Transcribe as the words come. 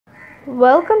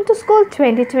Welcome to School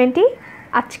 2020.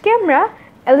 আজকে আমরা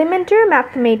Elementary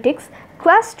Mathematics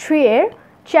Class 3 এর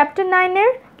Chapter 9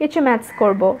 এর কিছু ম্যাথস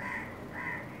করব।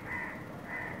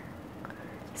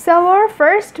 So our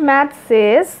first maths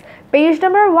is page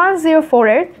number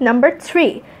 104 এর number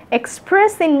 3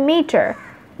 express in meter.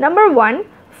 Number 1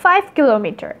 5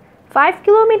 kilometer. 5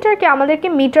 kilometer কে আমাদেরকে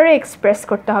মিটারে এক্সপ্রেস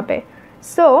করতে হবে।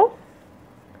 So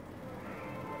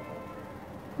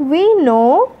we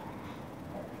know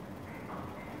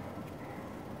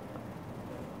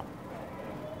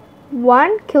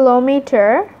 1 kilometer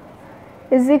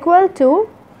is equal to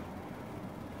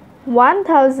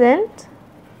 1000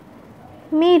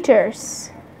 meters.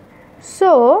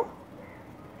 So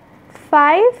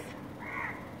 5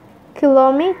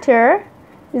 kilometer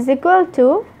is equal to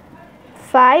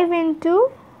 5 into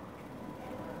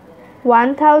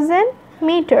 1000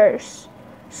 meters.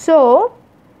 So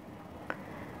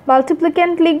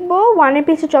multiplicand লিখবো 1 এর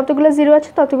পিছে যতগুলো 0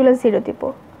 আছে ততগুলো 0 দিব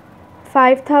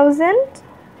 5000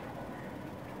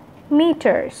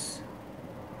 meters.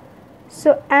 So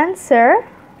answer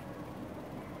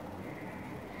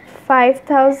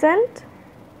 5000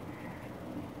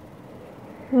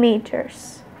 meters.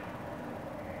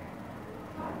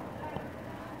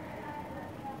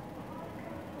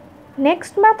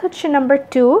 Next math হচ্ছে number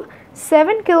 2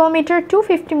 7 kilometer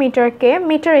 250 meter কে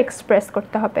মিটার এক্সপ্রেস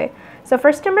করতে হবে। So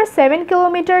first আমরা 7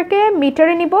 kilometer কে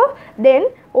মিটারে নিব, দেন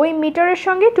ওই মিটারের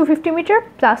সঙ্গে 250 মিটার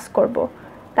প্লাস করব,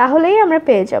 তাহলেই আমরা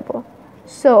পেয়ে যাব।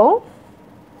 So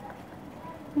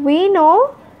we know,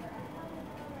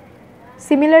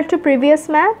 similar to previous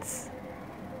maths,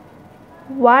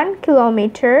 1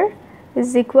 kilometer is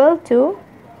equal to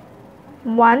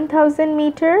 1000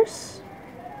 meters.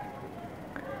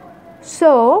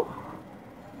 So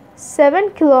 7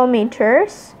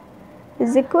 kilometers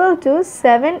is equal to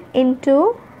 7 into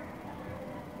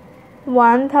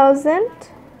 1000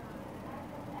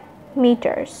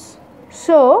 meters.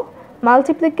 So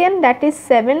multiplicand, that is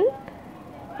 7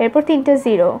 এরপর 3টা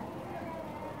 0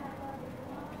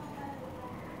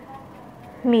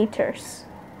 meters.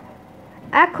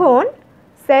 এখন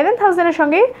 7000 এর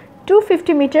সঙ্গে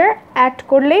 250 মিটার অ্যাড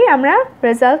করলেই আমরা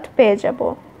রেজাল্ট পেয়ে যাব।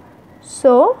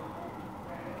 So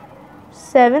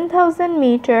 7000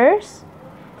 meters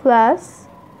plus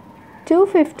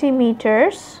 250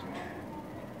 meters,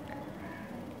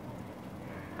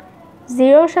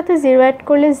 0 এর সাথে 0 অ্যাড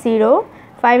করলে 0,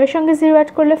 5 এর সঙ্গে 0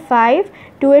 অ্যাড করলে 5,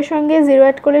 2 এর সঙ্গে 0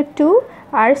 অ্যাড করলে 2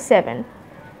 আর 7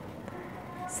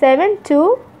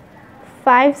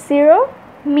 7250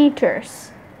 meters.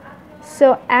 So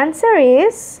answer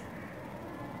is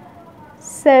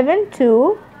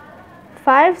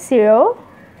 7250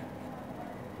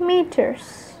 meters.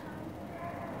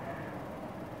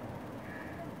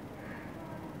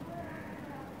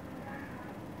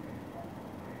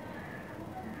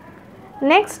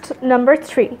 Next number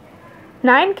 3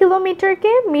 9 kilometre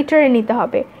কে মিটারে নিতে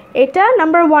হবে। এটা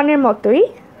নাম্বার 1 এর মতোই।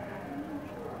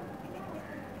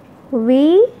 We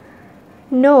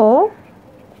know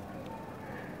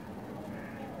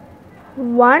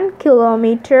 1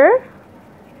 kilometer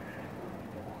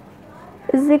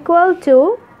is equal to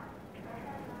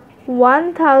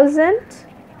 1000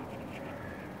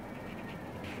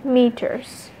 meters.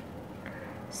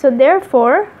 So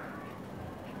therefore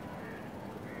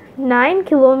 9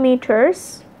 kilometers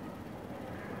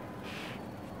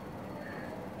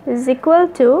is equal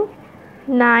to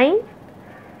 9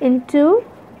 into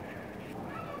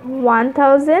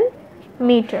 1000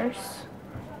 meters.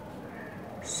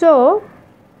 So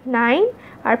 9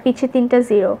 আর পিছে 3টা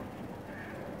 0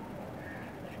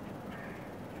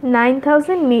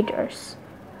 9000 meters.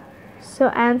 So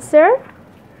answer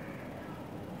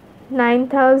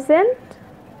 9000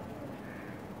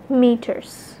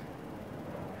 meters.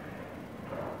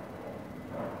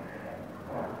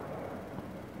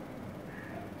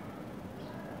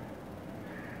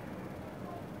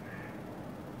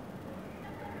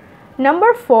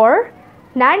 Number 4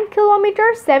 9 kilometer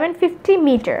 750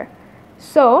 meter.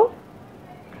 So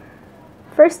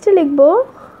first লিখবো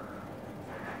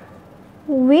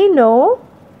we know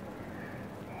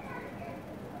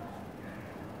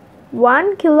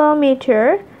 1 kilometer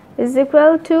is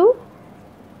equal to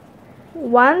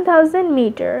 1000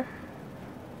 meter.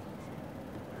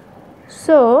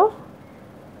 So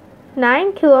 9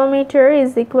 kilometer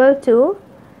is equal to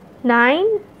 9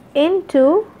 into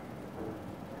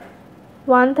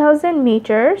 1000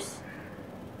 meters.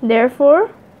 Therefore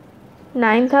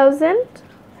 9000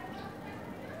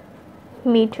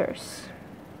 meters.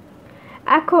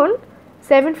 এখন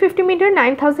 750 metre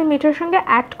 9000 metre সঙ্গে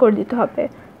add করে দিতে হবে।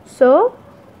 So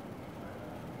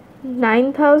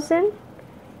 9000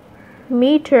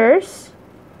 meters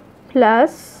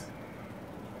plus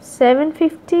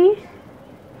 750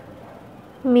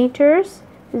 meters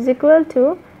is equal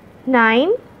to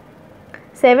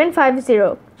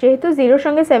 9750 যেহেতু 0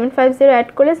 সঙ্গে 750 add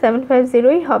করলে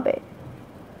 750ই হবে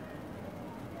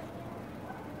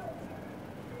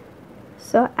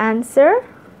so answer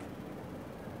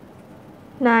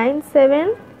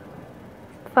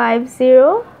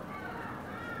 9750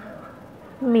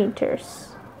 meters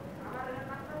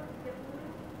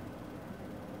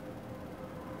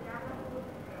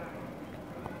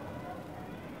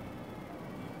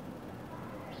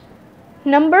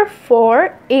Number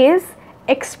 4 is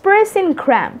express in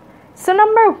gram. So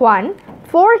number 1,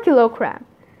 4 kilogram.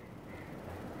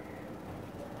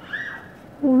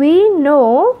 We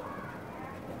know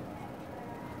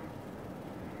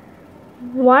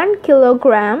 1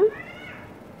 kilogram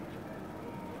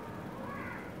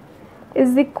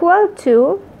is equal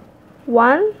to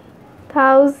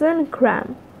 1000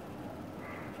 gram.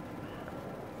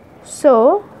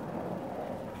 So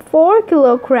 4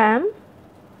 kilogram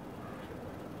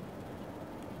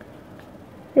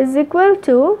is equal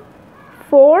to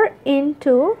 4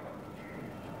 into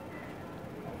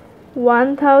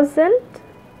 1000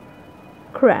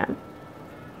 gram.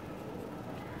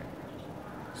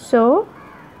 So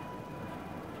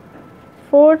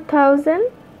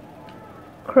 4000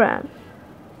 gram.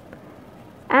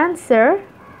 Answer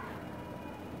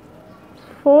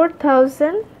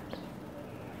 4000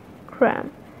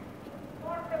 gram.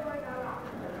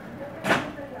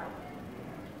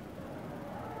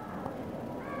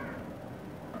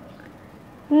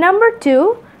 Number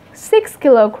 2, 6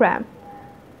 kilogram.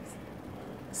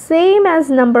 Same as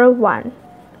number 1.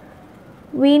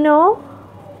 We know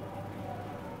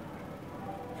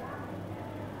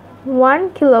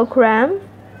 1 kilogram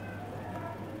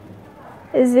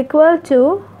is equal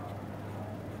to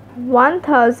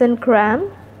 1000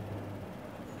 gram.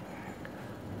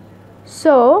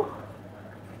 So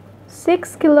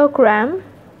 6 kilogram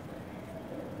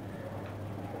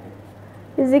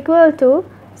is equal to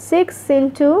 6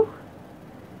 into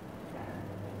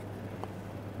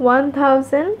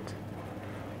 1000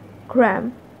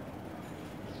 gram.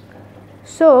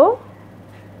 So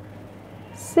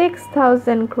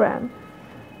 6000 gram.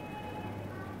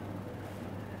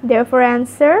 Therefore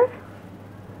answer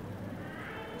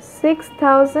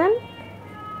 6000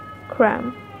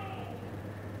 gram.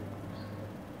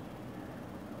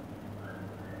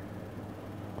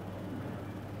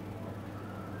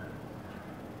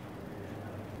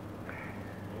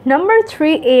 Number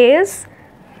 3 is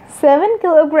 7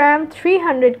 kilogram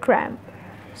 300 gram.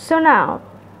 So now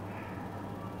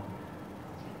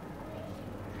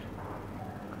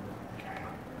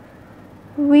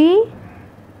we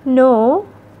know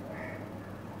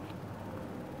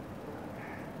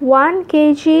 1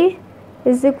 kg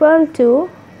is equal to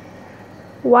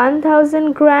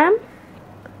 1000 gram.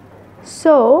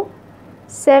 So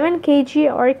 7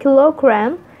 kg or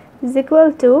kilogram is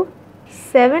equal to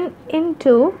 7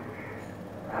 into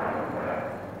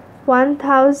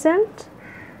 1000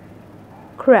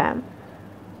 gram.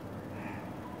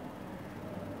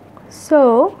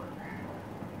 So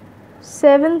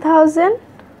 7000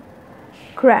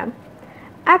 gram.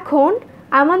 এখন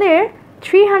আমাদের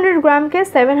 300 গ্রামকে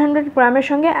 700 গ্রামের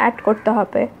সঙ্গে add করতে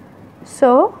হবে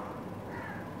so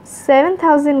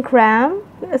 7000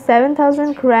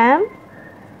 gram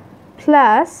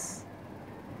plus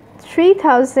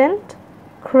 3000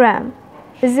 gram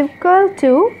is equal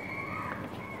to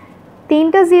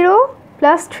 3টা 0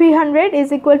 plus 300 is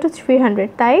equal to 300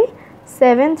 তাই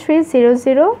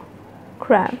 7300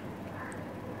 gram.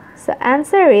 So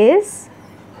answer is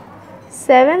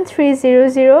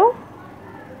 7300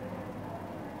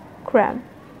 gram.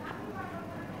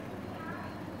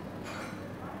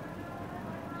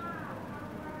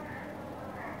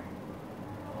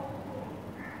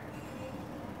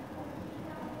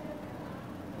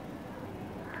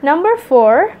 Number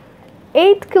 4,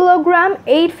 8 kilogram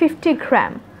 850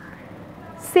 gram.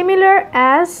 Similar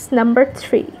as number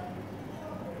 3.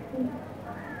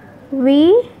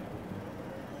 We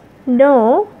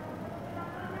know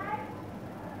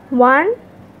 1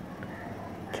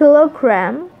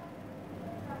 kilogram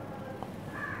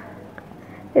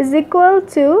is equal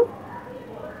to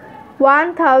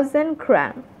 1000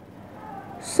 gram.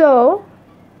 So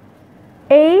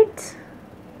 8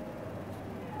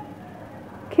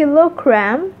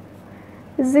 kilogram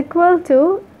is equal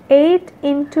to 8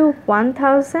 into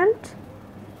 1000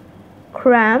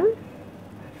 gram,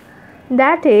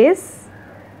 that is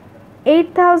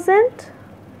 8000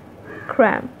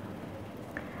 gram.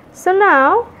 So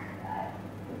now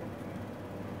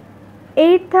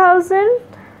 8000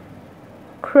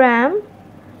 gram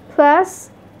plus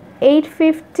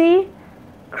 850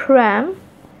 gram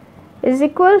is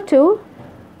equal to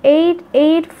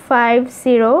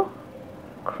 8850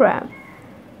 gram.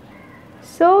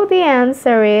 So the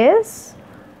answer is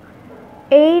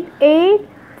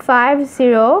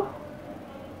 8850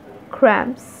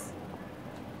 grams.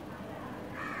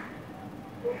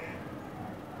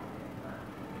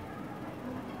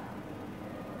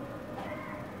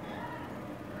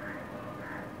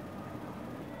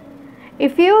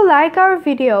 If you like our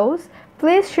videos,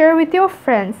 please share with your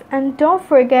friends and don't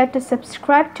forget to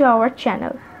subscribe to our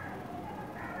channel.